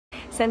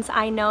since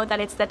I know that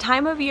it's the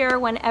time of year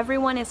when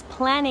everyone is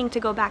planning to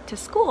go back to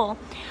school,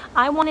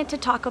 I wanted to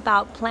talk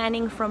about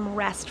planning from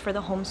rest for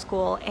the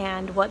homeschool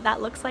and what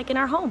that looks like in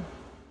our home.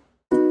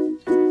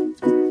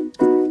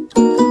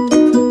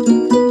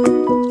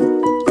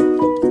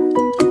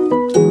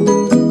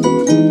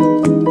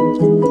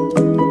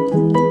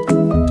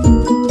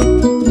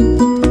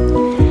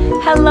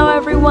 Hello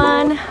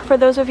everyone! For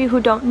those of you who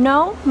don't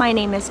know, my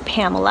name is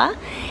Pamela,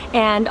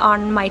 and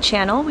on my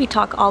channel we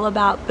talk all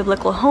about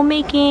biblical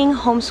homemaking,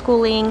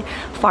 homeschooling,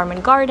 farm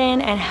and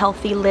garden, and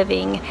healthy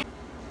living.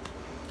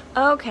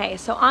 Okay,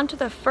 so on to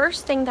the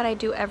first thing that I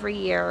do every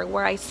year,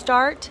 where I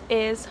start,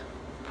 is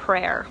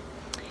prayer.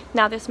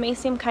 Now this may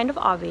seem kind of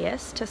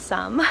obvious to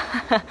some,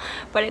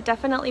 but it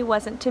definitely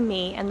wasn't to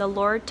me, and the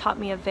Lord taught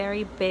me a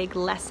very big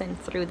lesson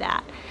through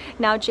that.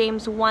 Now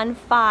James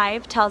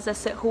 1:5 tells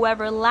us that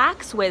whoever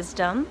lacks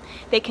wisdom,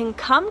 they can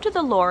come to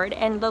the Lord,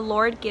 and the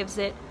Lord gives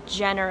it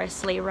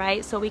generously,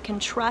 right? So we can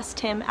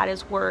trust him at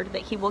his word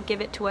that he will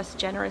give it to us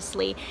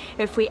generously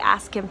if we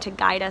ask him to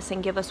guide us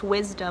and give us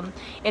wisdom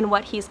in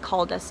what he's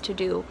called us to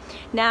do.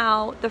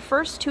 Now the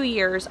first 2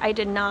 years I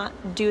did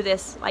not do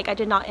this, like I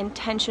did not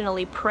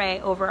intentionally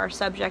pray over our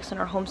subjects in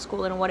our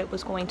homeschool and what it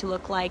was going to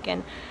look like,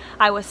 and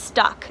I was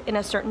stuck in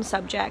a certain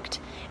subject,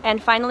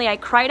 and finally I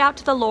cried out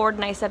to the Lord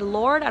and I said,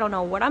 Lord, I don't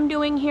know what I'm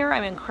doing here.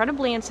 I'm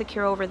incredibly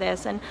insecure over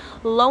this. And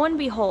lo and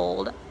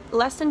behold,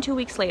 less than 2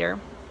 weeks later,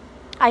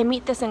 I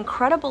meet this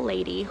incredible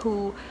lady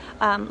who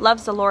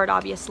loves the Lord,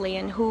 obviously,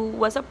 and who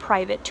was a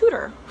private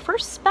tutor for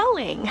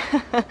spelling.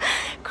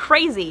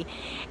 Crazy.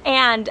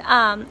 And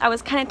I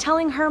was kind of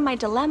telling her my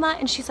dilemma,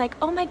 and she's like,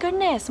 oh my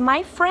goodness,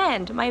 my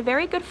friend, my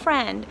very good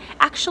friend,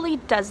 actually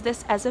does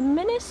this as a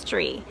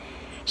ministry.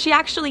 She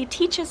actually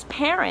teaches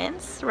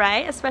parents,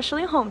 right,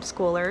 especially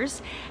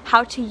homeschoolers,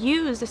 how to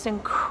use this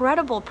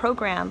incredible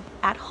program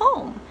at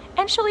home.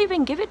 And she'll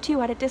even give it to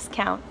you at a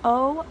discount.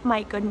 Oh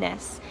my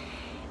goodness.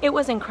 It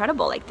was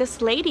incredible. Like,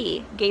 this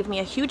lady gave me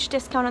a huge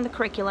discount on the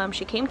curriculum.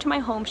 She came to my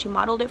home, she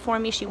modeled it for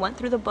me, she went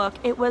through the book.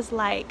 It was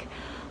like,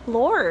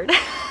 Lord,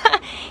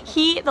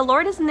 the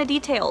Lord is in the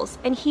details,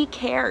 and he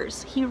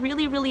cares. He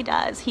really, really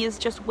does. He is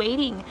just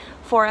waiting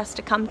for us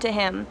to come to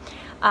him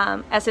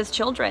as his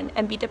children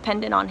and be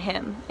dependent on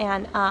him.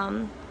 And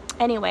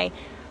anyway,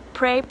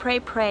 pray, pray,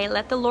 pray.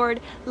 Let the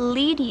Lord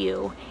lead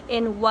you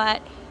in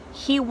what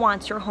he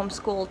wants your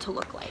homeschool to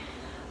look like.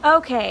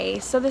 Okay,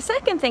 so the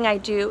second thing I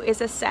do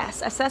is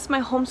assess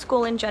my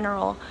homeschool in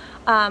general.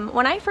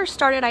 When I first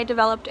started, I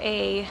developed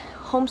a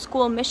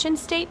homeschool mission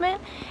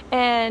statement,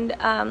 and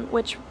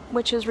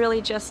which is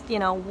really just, you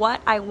know, what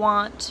I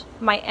want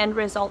my end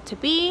result to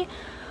be,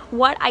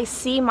 what I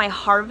see my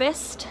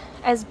harvest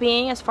as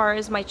being as far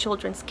as my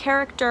children's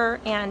character,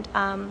 and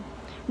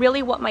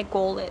really what my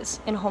goal is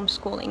in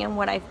homeschooling and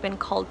what I've been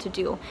called to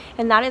do.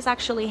 And that is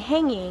actually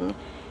hanging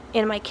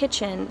in my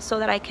kitchen so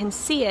that I can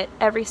see it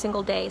every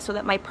single day, so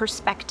that my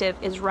perspective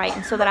is right,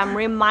 and so that I'm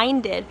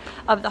reminded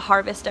of the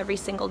harvest every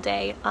single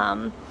day,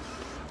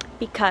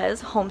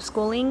 because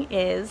homeschooling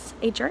is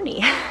a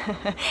journey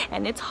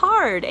and it's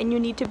hard, and you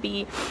need to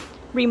be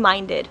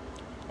reminded,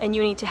 and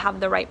you need to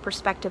have the right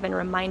perspective and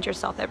remind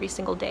yourself every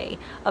single day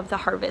of the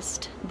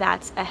harvest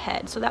that's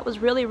ahead. So that was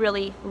really,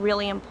 really,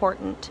 really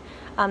important.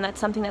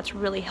 That's something that's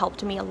really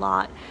helped me a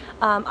lot.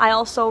 I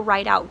also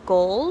write out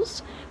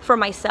goals for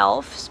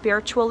myself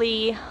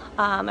spiritually,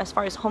 as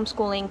far as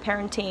homeschooling,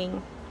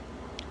 parenting,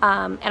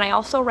 and I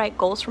also write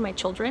goals for my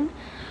children,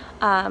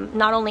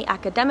 not only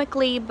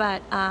academically,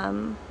 but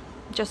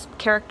just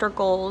character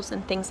goals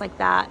and things like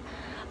that.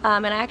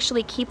 And I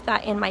actually keep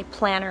that in my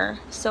planner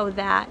so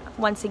that,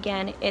 once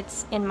again,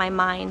 it's in my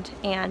mind,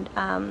 and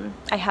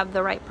I have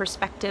the right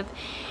perspective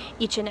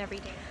each and every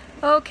day.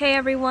 Okay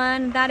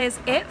everyone, that is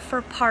it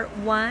for part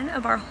 1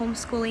 of our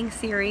homeschooling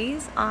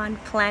series on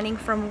planning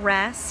from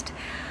rest.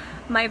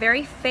 My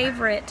very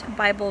favorite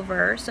Bible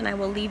verse, and I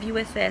will leave you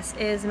with this,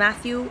 is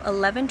Matthew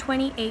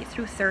 11:28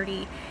 through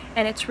 30.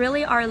 And it's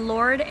really our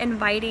Lord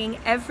inviting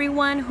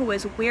everyone who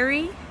is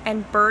weary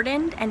and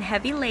burdened and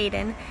heavy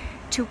laden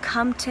to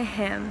come to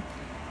him,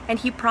 and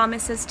he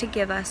promises to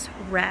give us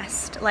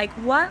rest. Like,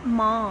 what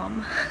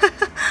mom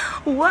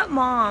what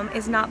mom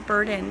is not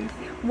burdened?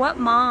 What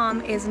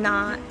mom is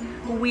not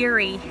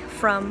weary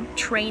from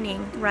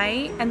training,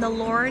 right? And the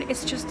Lord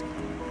is just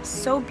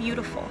so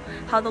beautiful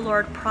how the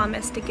Lord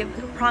promises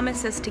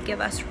to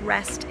give us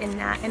rest in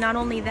that. And not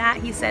only that,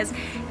 he says,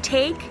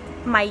 take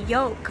my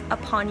yoke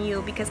upon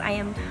you, because I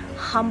am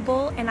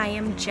humble and I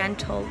am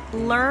gentle.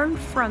 Learn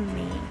from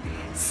me.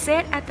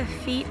 Sit at the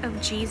feet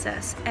of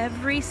Jesus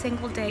every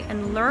single day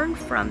and learn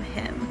from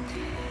him.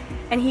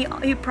 And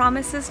he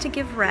promises to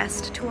give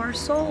rest to our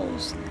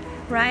souls,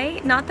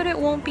 right? Not that it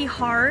won't be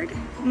hard,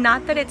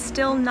 not that it's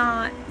still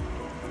not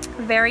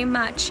very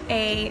much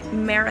a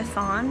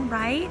marathon,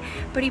 right?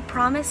 But he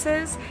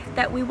promises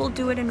that we will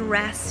do it in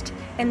rest,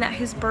 and that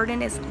his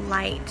burden is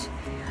light.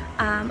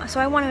 So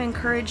I want to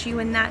encourage you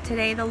in that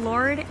today. The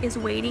Lord is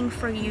waiting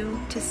for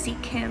you to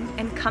seek him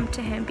and come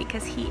to him,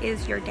 because he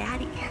is your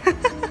daddy.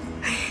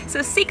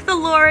 So seek the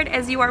Lord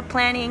as you are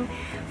planning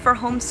for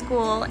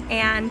homeschool,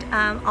 and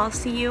I'll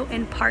see you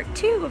in part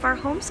 2 of our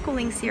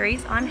homeschooling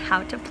series on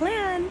how to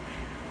plan.